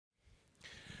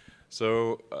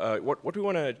So what we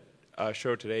want to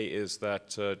show today is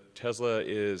that Tesla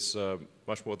is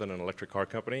much more than an electric car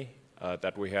company,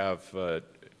 that we have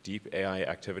deep AI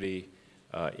activity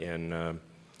in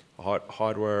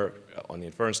hardware, on the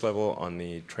inference level, on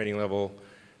the training level,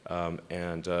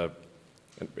 and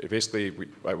basically,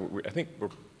 I think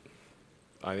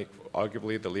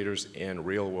arguably the leaders in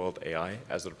real-world AI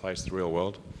as it applies to the real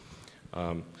world.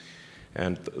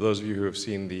 And those of you who have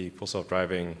seen the full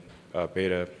self-driving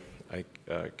beta, I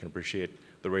can appreciate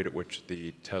the rate at which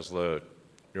the Tesla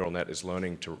neural net is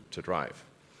learning to drive.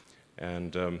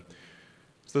 And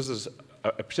so this is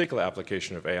a particular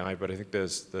application of AI, but I think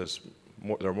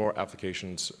there are more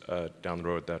applications down the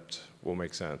road that will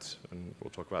make sense, and we'll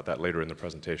talk about that later in the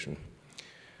presentation.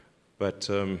 But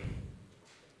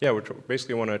yeah, we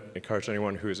basically want to encourage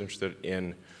anyone who is interested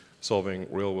in solving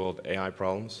real-world AI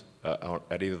problems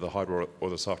at either the hardware or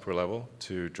the software level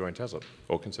to join Tesla,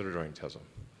 or consider joining Tesla.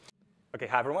 Okay,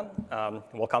 hi everyone,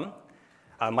 welcome.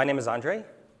 My name is Andre,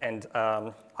 and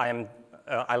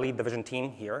I lead the vision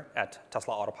team here at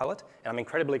Tesla Autopilot, and I'm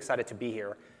incredibly excited to be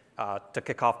here to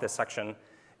kick off this section,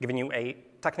 giving you a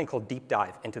technical deep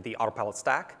dive into the Autopilot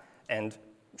stack and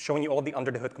showing you all the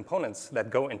under-the-hood components that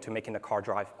go into making the car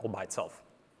drive all by itself.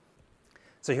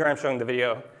 So here I'm showing the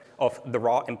video of the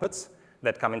raw inputs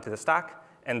that come into the stack,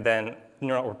 and then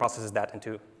neural network processes that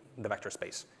into the vector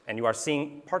space. And you are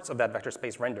seeing parts of that vector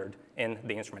space rendered in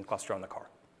the instrument cluster on the car.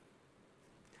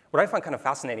 What I find kind of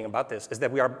fascinating about this is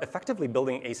that we are effectively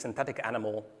building a synthetic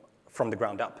animal from the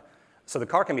ground up. So the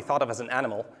car can be thought of as an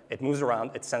animal. It moves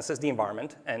around, it senses the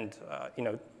environment, and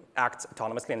acts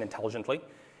autonomously and intelligently.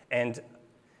 And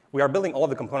we are building all of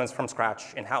the components from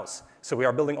scratch in-house. So we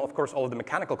are building, of course, all of the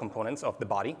mechanical components of the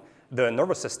body, the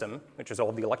nervous system, which is all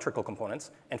of the electrical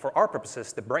components, and for our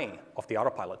purposes, the brain of the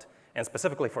Autopilot, and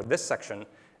specifically for this section,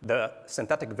 the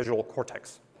synthetic visual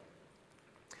cortex.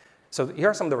 So here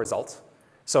are some of the results.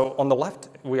 So on the left,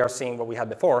 we are seeing what we had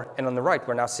before, and on the right,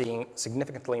 we're now seeing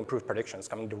significantly improved predictions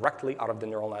coming directly out of the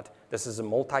neural net. This is a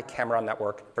multi-camera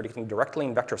network predicting directly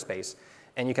in vector space,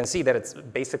 and you can see that it's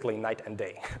basically night and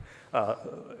day.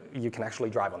 You can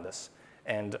actually drive on this.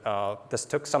 And this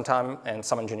took some time and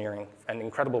some engineering and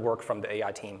incredible work from the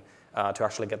AI team to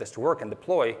actually get this to work and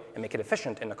deploy and make it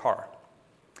efficient in the car.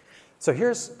 So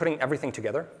here's putting everything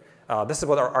together. This is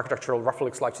what our architecture roughly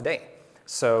looks like today.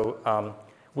 So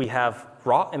we have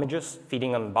raw images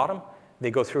feeding on the bottom.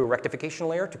 They go through a rectification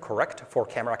layer to correct for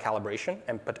camera calibration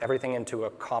and put everything into a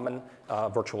common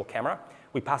virtual camera.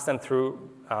 We pass them through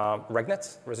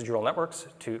RegNets, residual networks,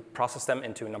 to process them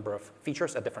into a number of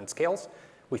features at different scales.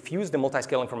 We fuse the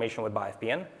multi-scale information with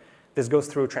BiFBN. This goes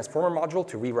through a transformer module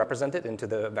to re-represent it into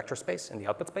the vector space in the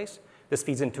output space. This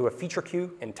feeds into a feature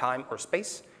queue in time or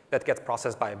space that gets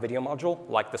processed by a video module,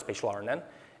 like the spatial RNN,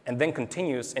 and then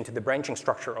continues into the branching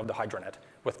structure of the HydroNet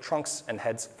with trunks and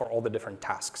heads for all the different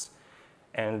tasks.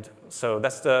 And so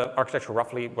that's the architecture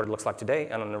roughly what it looks like today.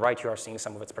 And on the right, you are seeing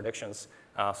some of its predictions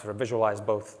sort of visualized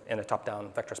both in a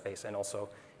top-down vector space and also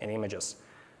in images.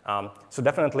 So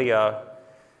definitely,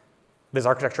 this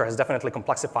architecture has definitely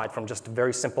complexified from just a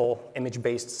very simple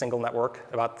image-based single network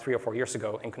about 3 or 4 years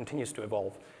ago and continues to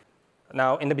evolve.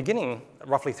 Now, in the beginning,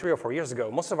 roughly 3 or 4 years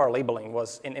ago, most of our labeling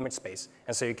was in image space.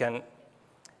 And so you can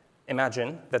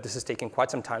imagine that this is taking quite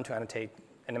some time to annotate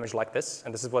an image like this.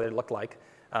 And this is what it looked like,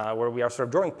 where we are sort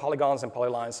of drawing polygons and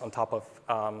polylines on top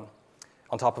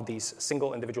of these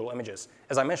single individual images.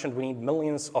 As I mentioned, we need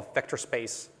millions of vector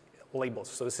space labels.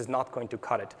 So this is not going to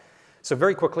cut it. So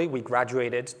very quickly, we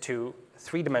graduated to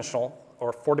 3-dimensional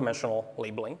or 4-dimensional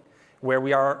labeling, where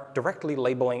we are directly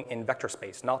labeling in vector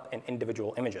space, not in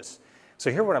individual images. So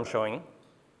here what I'm showing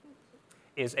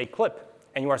is a clip,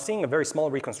 and you are seeing a very small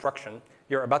reconstruction.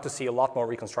 You're about to see a lot more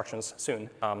reconstructions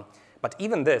soon. But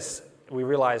even this, we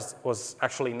realized, was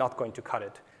actually not going to cut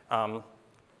it.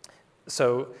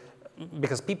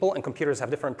 Because people and computers have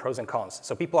different pros and cons.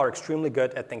 So people are extremely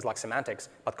good at things like semantics,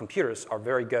 but computers are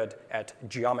very good at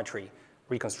geometry,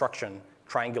 reconstruction,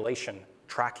 triangulation,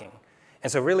 tracking.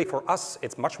 And so really for us,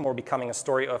 it's much more becoming a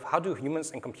story of how do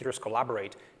humans and computers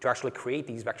collaborate to actually create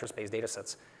these vector space data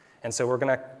sets. And so we're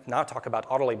going to now talk about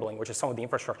auto-labeling, which is some of the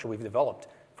infrastructure we've developed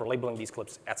for labeling these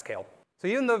clips at scale. So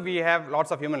even though we have lots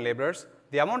of human labelers,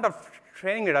 the amount of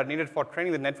training data needed for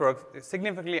training the network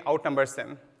significantly outnumbers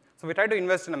them. So we try to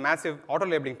invest in a massive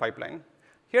auto-labeling pipeline.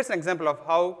 Here's an example of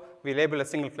how we label a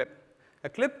single clip. A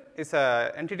clip is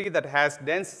an entity that has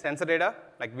dense sensor data,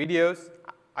 like videos,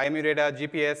 IMU data,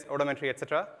 GPS, odometry,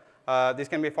 etc. These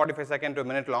can be 45 seconds to a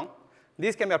minute long.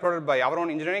 These can be uploaded by our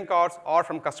own engineering cars or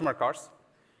from customer cars.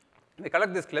 We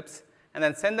collect these clips and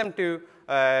then send them to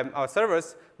our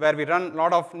servers where we run a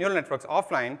lot of neural networks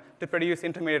offline to produce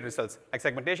intermediate results, like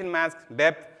segmentation masks,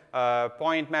 depth,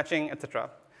 point matching, etc.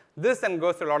 This then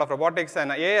goes through a lot of robotics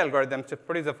and AI algorithms to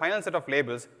produce a final set of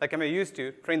labels that can be used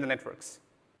to train the networks.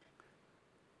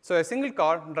 So a single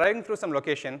car driving through some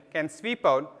location can sweep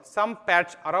out some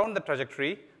patch around the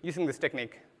trajectory using this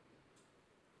technique.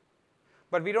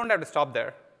 But we don't have to stop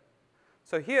there.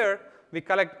 So here, we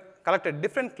collected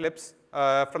different clips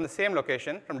from the same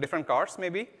location, from different cars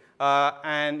maybe,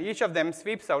 and each of them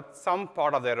sweeps out some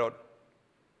part of their road.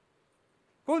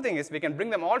 Cool thing is we can bring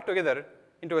them all together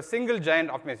into a single giant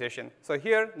optimization. So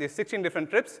here, these 16 different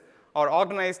trips are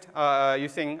organized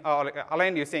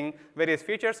aligned using various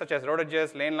features such as road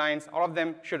edges, lane lines. All of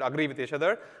them should agree with each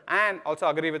other and also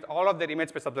agree with all of their image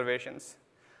space observations.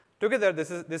 Together,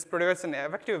 this provides an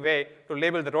effective way to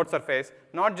label the road surface,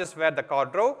 not just where the car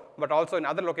drove, but also in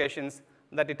other locations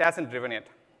that it hasn't driven yet.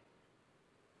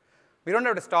 We don't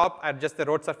have to stop at just the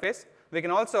road surface. We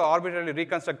can also arbitrarily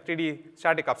reconstruct 3D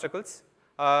static obstacles.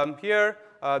 Here,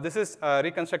 this is a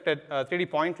reconstructed 3D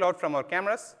point cloud from our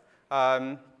cameras.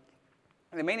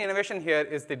 The main innovation here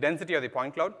is the density of the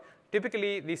point cloud.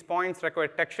 Typically, these points require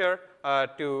texture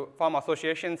to form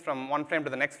associations from one frame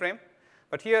to the next frame.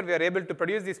 But here, we are able to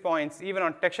produce these points even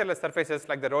on textureless surfaces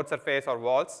like the road surface or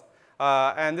walls.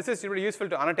 And this is really useful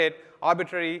to annotate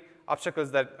arbitrary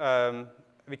obstacles that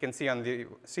we can see in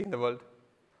the world.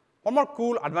 One more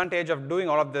cool advantage of doing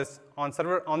all of this on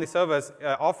the servers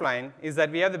offline is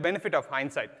that we have the benefit of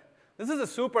hindsight. This is a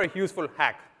super useful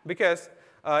hack because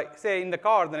say in the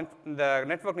car, the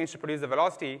network needs to produce the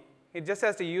velocity. It just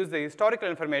has to use the historical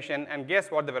information and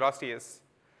guess what the velocity is.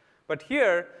 But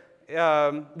here,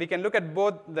 we can look at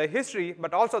both the history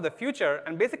but also the future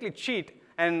and basically cheat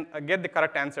and get the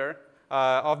correct answer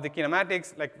of the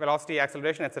kinematics like velocity,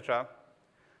 acceleration, etc.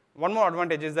 One more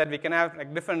advantage is that we can have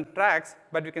like different tracks,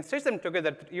 but we can stitch them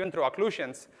together even through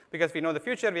occlusions. Because we know the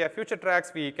future, we have future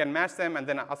tracks, we can match them and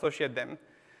then associate them.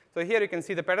 So here you can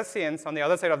see the pedestrians on the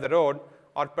other side of the road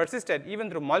are persisted even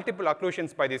through multiple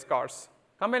occlusions by these cars.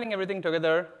 Combining everything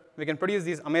together, we can produce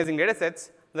these amazing data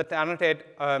sets that annotate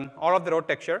all of the road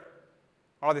texture,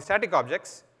 all of the static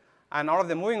objects, and all of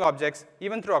the moving objects,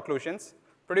 even through occlusions,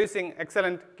 producing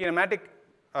excellent kinematic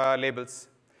labels.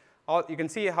 You can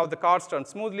see how the cars turn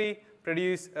smoothly,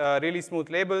 produce really smooth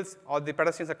labels. All the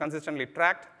pedestrians are consistently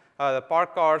tracked. The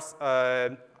parked cars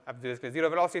have basically zero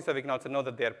velocity, so we can also know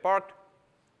that they are parked.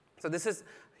 So this is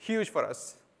huge for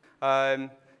us.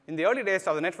 In the early days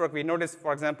of the network, we noticed,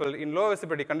 for example, in low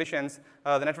visibility conditions,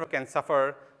 the network can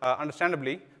suffer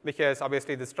understandably because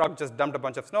obviously this truck just dumped a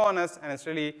bunch of snow on us, and it's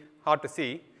really hard to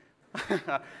see.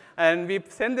 And we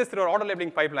sent this through our auto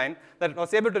labeling pipeline that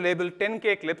was able to label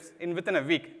 10K clips within a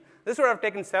week. This would have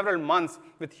taken several months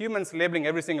with humans labeling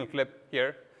every single clip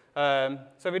here.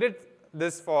 So we did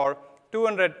this for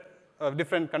 200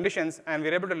 different conditions, and we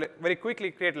were able to very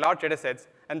quickly create large data sets,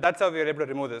 and that's how we were able to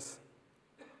remove this.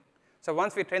 So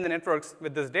once we train the networks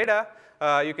with this data,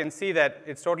 you can see that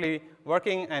it's totally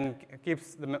working and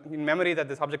keeps in memory that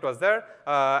this object was there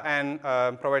and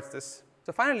provides this.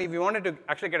 So finally, we wanted to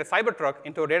actually get a Cybertruck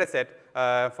into a data set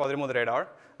for the remove the radar.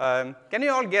 Can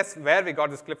you all guess where we got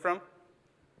this clip from?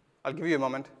 I'll give you a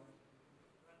moment.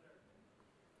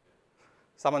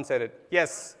 Someone said it.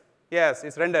 Yes,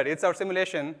 it's rendered. It's our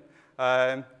simulation.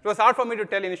 It was hard for me to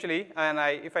tell initially, and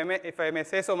if I may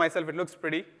say so myself, it looks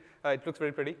pretty. It looks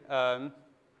very pretty. And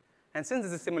since this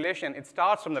is a simulation, it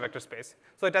starts from the vector space.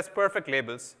 So it has perfect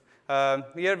labels.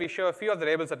 Here we show a few of the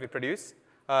labels that we produce.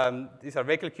 These are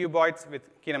vehicle cuboids with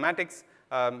kinematics,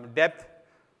 depth,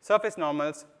 surface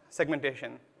normals,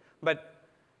 segmentation. But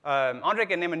Andre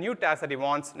can name a new task that he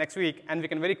wants next week, and we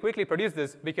can very quickly produce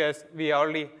this because we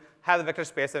already have the vector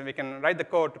space, and we can write the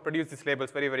code to produce these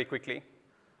labels very, very quickly.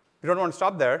 We don't want to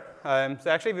stop there. So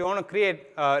actually, we want to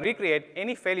recreate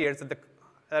any failures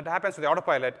that happens to the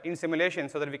autopilot in simulation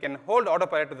so that we can hold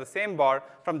autopilot to the same bar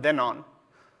from then on.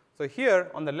 So here,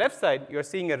 on the left side, you're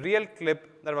seeing a real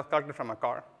clip that was collected from a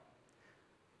car.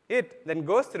 It then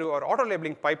goes through our auto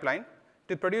labeling pipeline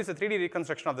to produce a 3D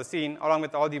reconstruction of the scene along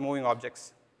with all the moving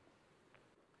objects.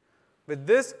 With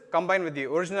this, combined with the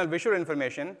original visual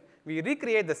information, we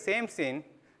recreate the same scene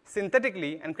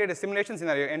synthetically and create a simulation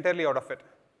scenario entirely out of it.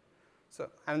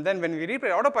 And then when we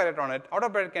replay autopilot on it,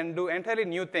 autopilot can do entirely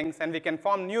new things, and we can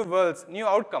form new worlds, new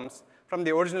outcomes from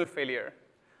the original failure.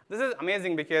 This is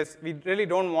amazing because we really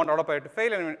don't want autopilot to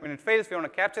fail, and when it fails, we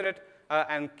want to capture it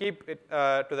and keep it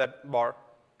to that bar.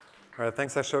 All right,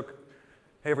 thanks, Ashok.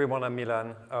 Hey, everyone, I'm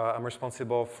Milan. I'm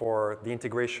responsible for the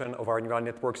integration of our neural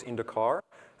networks in the car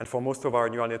and for most of our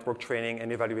neural network training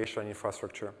and evaluation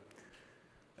infrastructure.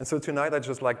 And so tonight, I'd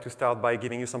just like to start by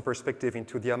giving you some perspective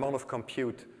into the amount of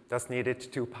compute that's needed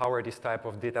to power this type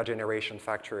of data generation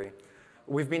factory.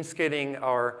 We've been scaling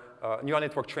our neural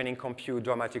network training compute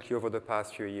dramatically over the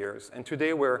past few years. And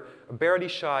today, we're barely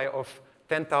shy of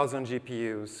 10,000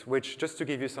 GPUs, which, just to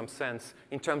give you some sense,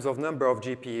 in terms of number of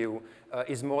GPU,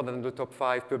 is more than the top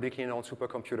 5 publicly known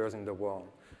supercomputers in the world.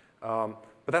 But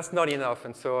that's not enough,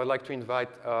 and so I'd like to invite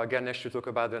Ganesh to talk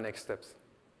about the next steps.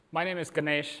 My name is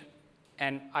Ganesh,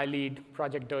 and I lead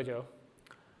Project Dojo.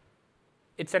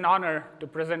 It's an honor to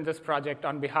present this project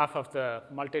on behalf of the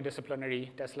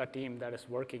multidisciplinary Tesla team that is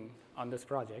working on this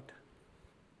project.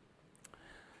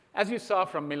 As you saw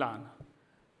from Milan,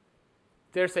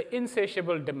 there's an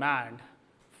insatiable demand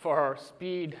for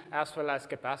speed as well as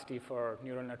capacity for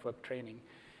neural network training.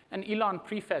 And Elon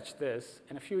prefetched this,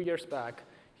 and a few years back,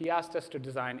 he asked us to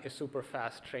design a super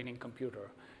fast training computer,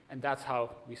 and that's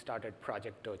how we started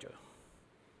Project Dojo.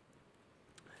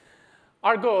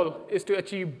 Our goal is to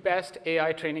achieve best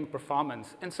AI training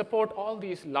performance and support all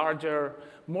these larger,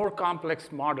 more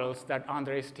complex models that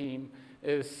Andre's team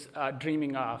is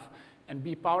dreaming of, and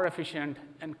be power efficient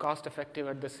and cost effective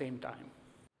at the same time.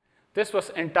 This was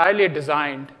entirely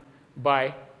designed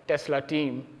by Tesla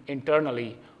team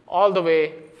internally, all the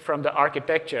way from the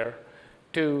architecture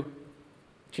to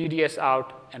GDS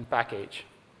out and package.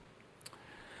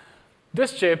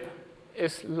 This chip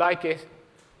is like a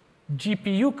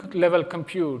GPU-level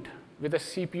compute with a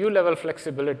CPU-level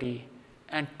flexibility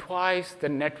and twice the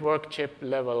network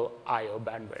chip-level I/O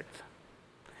bandwidth.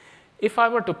 If I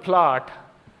were to plot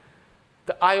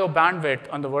the I/O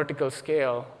bandwidth on the vertical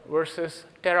scale versus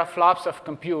teraflops of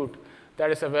compute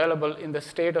that is available in the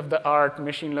state-of-the-art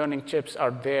machine learning chips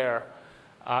out there,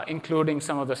 including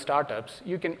some of the startups,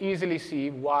 you can easily see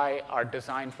why our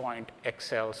design point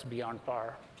excels beyond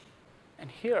par. And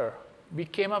here, we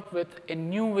came up with a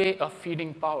new way of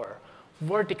feeding power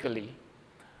vertically.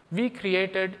 We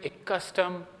created a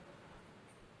custom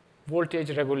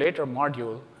voltage regulator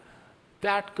module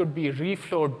that could be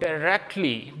reflowed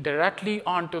directly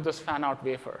onto this fan-out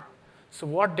wafer. So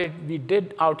what we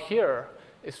did out here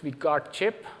is we got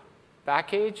chip,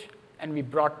 package, and we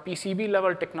brought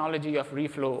PCB-level technology of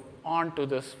reflow onto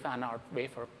this fan-out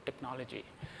wafer technology.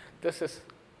 This is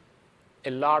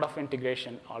a lot of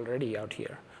integration already out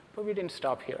here. But we didn't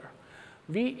stop here.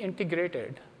 We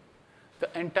integrated the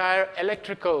entire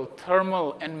electrical,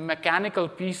 thermal, and mechanical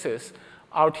pieces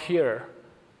out here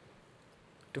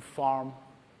to form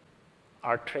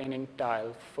our training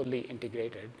tile fully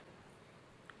integrated,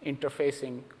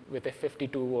 interfacing with a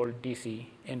 52-volt DC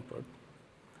input.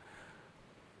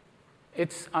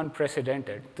 It's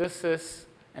unprecedented. This is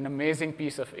an amazing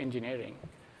piece of engineering.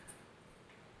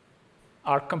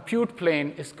 Our compute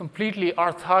plane is completely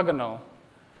orthogonal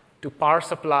to power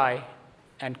supply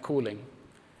and cooling.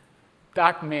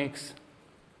 That makes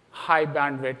high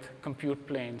bandwidth compute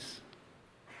planes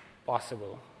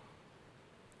possible.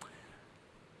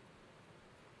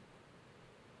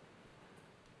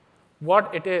 What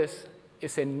it is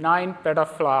a 9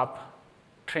 petaflop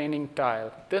training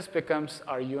tile. This becomes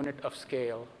our unit of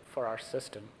scale for our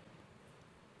system.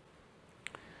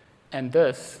 And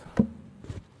this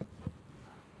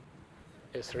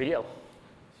is real.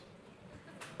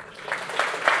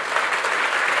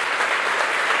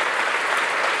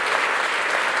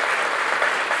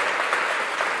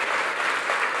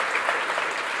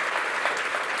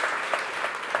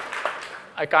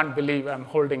 I can't believe I'm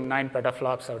holding 9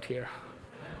 petaflops out here.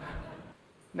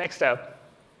 Next up,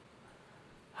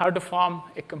 how to form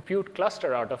a compute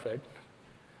cluster out of it.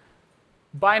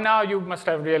 By now, you must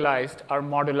have realized our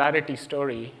modularity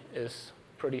story is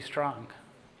pretty strong.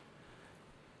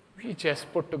 We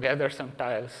just put together some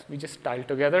tiles. We just tiled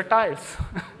together tiles.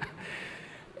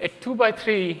 A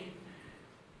 2x3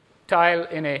 tile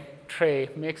in a tray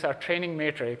makes our training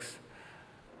matrix,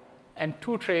 and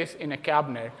 2 trays in a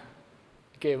cabinet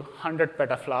give 100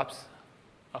 petaflops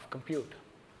of compute.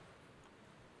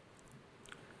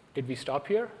 Did we stop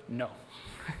here? No.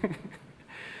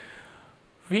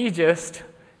 We just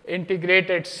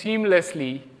integrated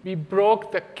seamlessly. We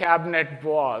broke the cabinet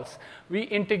walls. We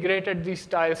integrated these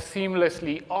tiles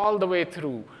seamlessly all the way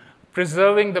through,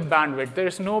 preserving the bandwidth.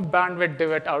 There's no bandwidth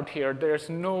divot out here.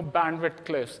 There's no bandwidth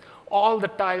cliffs. All the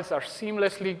tiles are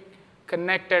seamlessly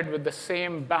connected with the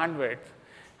same bandwidth.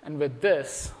 And with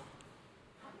this,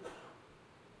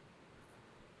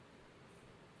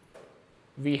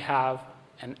 we have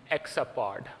an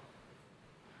exapod.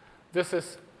 This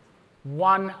is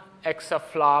 1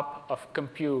 exaflop of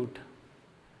compute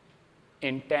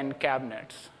in 10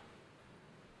 cabinets.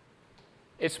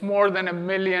 It's more than 1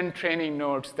 million training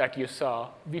nodes that you saw.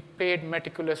 We paid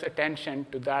meticulous attention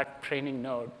to that training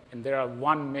node, and there are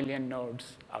 1 million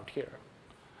nodes out here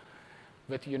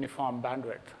with uniform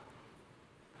bandwidth.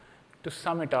 To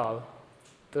sum it all,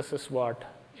 this is what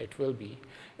it will be.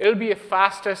 It'll be a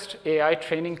fastest AI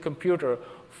training computer,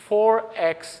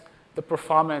 4x the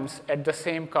performance at the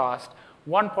same cost,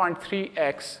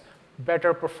 1.3x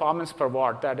better performance per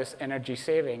watt, that is energy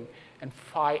saving, and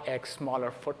 5x smaller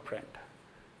footprint.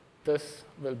 This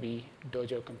will be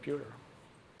Dojo computer.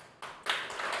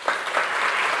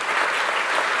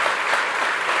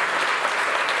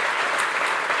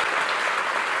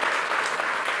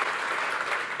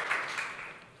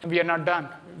 We are not done.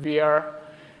 We are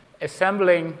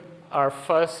assembling our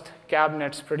first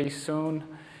cabinets pretty soon,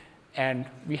 and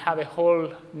we have a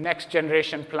whole next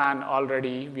generation plan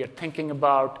already. We are thinking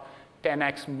about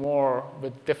 10x more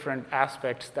with different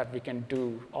aspects that we can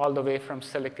do, all the way from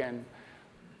silicon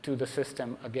to the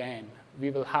system again. We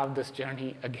will have this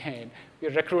journey again. We're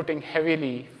recruiting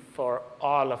heavily for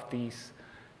all of these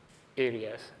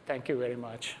areas. Thank you very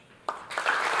much.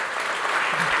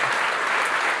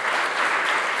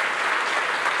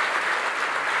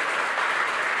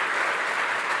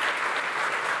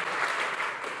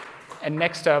 And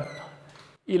next up,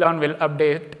 Elon will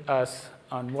update us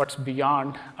on what's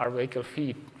beyond our vehicle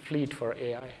fleet for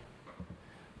AI.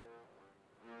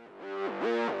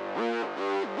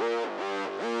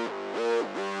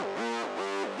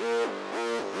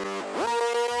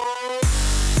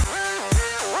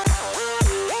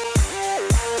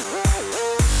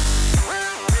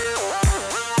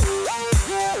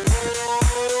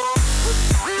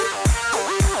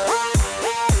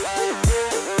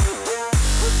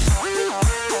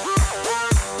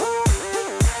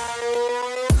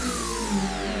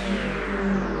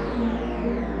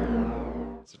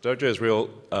 Dojo is real.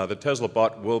 The Tesla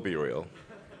bot will be real.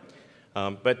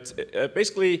 But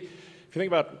basically, if you think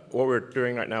about what we're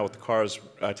doing right now with the cars,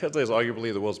 Tesla is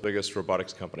arguably the world's biggest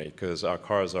robotics company because our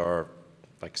cars are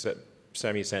like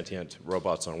semi-sentient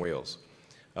robots on wheels.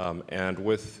 And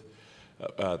with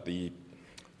the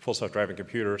full self-driving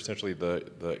computer, essentially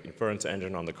the inference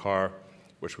engine on the car,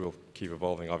 which will keep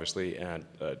evolving, obviously, and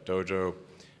Dojo,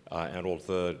 and all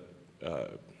the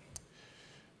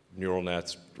neural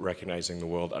nets recognizing the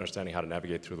world, understanding how to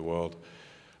navigate through the world,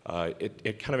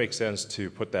 it kind of makes sense to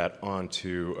put that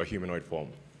onto a humanoid form.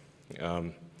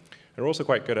 And we're also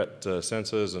quite good at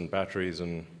sensors and batteries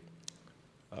and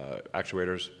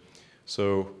actuators.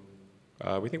 So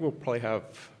we think we'll probably have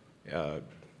a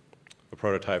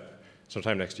prototype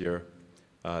sometime next year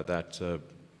that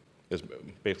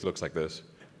basically looks like this,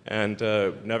 and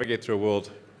navigate through a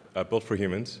world built for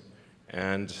humans,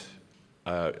 and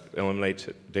eliminate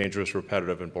dangerous,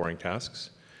 repetitive, and boring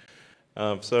tasks.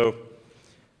 So,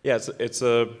 yeah, it's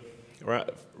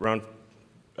around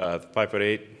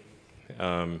 5'8".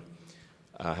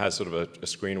 Has sort of a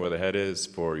screen where the head is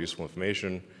for useful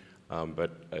information,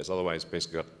 but it's otherwise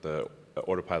basically got the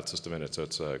autopilot system in it. So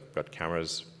it's got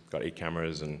cameras, got 8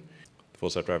 cameras, and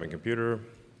full self-driving computer,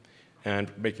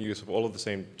 and making use of all of the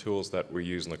same tools that we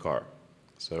use in the car.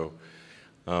 So,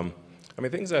 I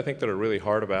mean, things that I think that are really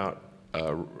hard about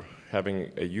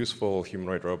having a useful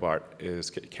humanoid robot is,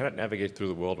 can it navigate through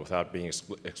the world without being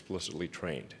explicitly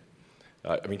trained?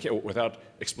 I mean, without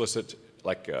explicit,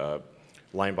 like,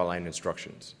 line-by-line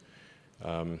instructions.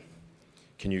 Can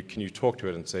you talk to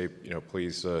it and say, you know,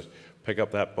 please pick up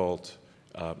that bolt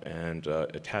and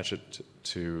attach it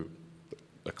to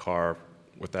the car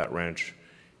with that wrench,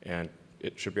 and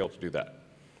it should be able to do that.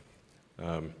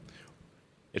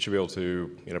 It should be able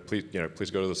to, please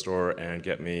go to the store and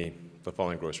get me the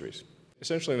following groceries.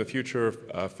 Essentially, in the future,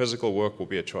 physical work will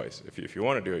be a choice. If you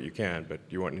want to do it, you can, but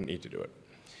you won't need to do it.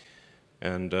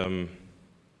 And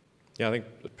yeah, I think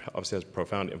it obviously has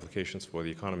profound implications for the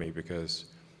economy because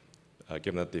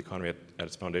given that the economy at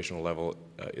its foundational level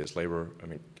is labor, I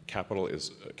mean, capital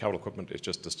equipment is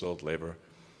just distilled labor,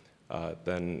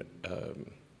 then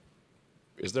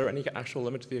is there any actual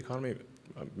limit to the economy?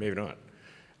 Maybe not.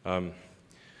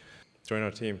 Join our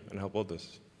team and help build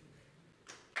this.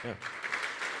 Yeah.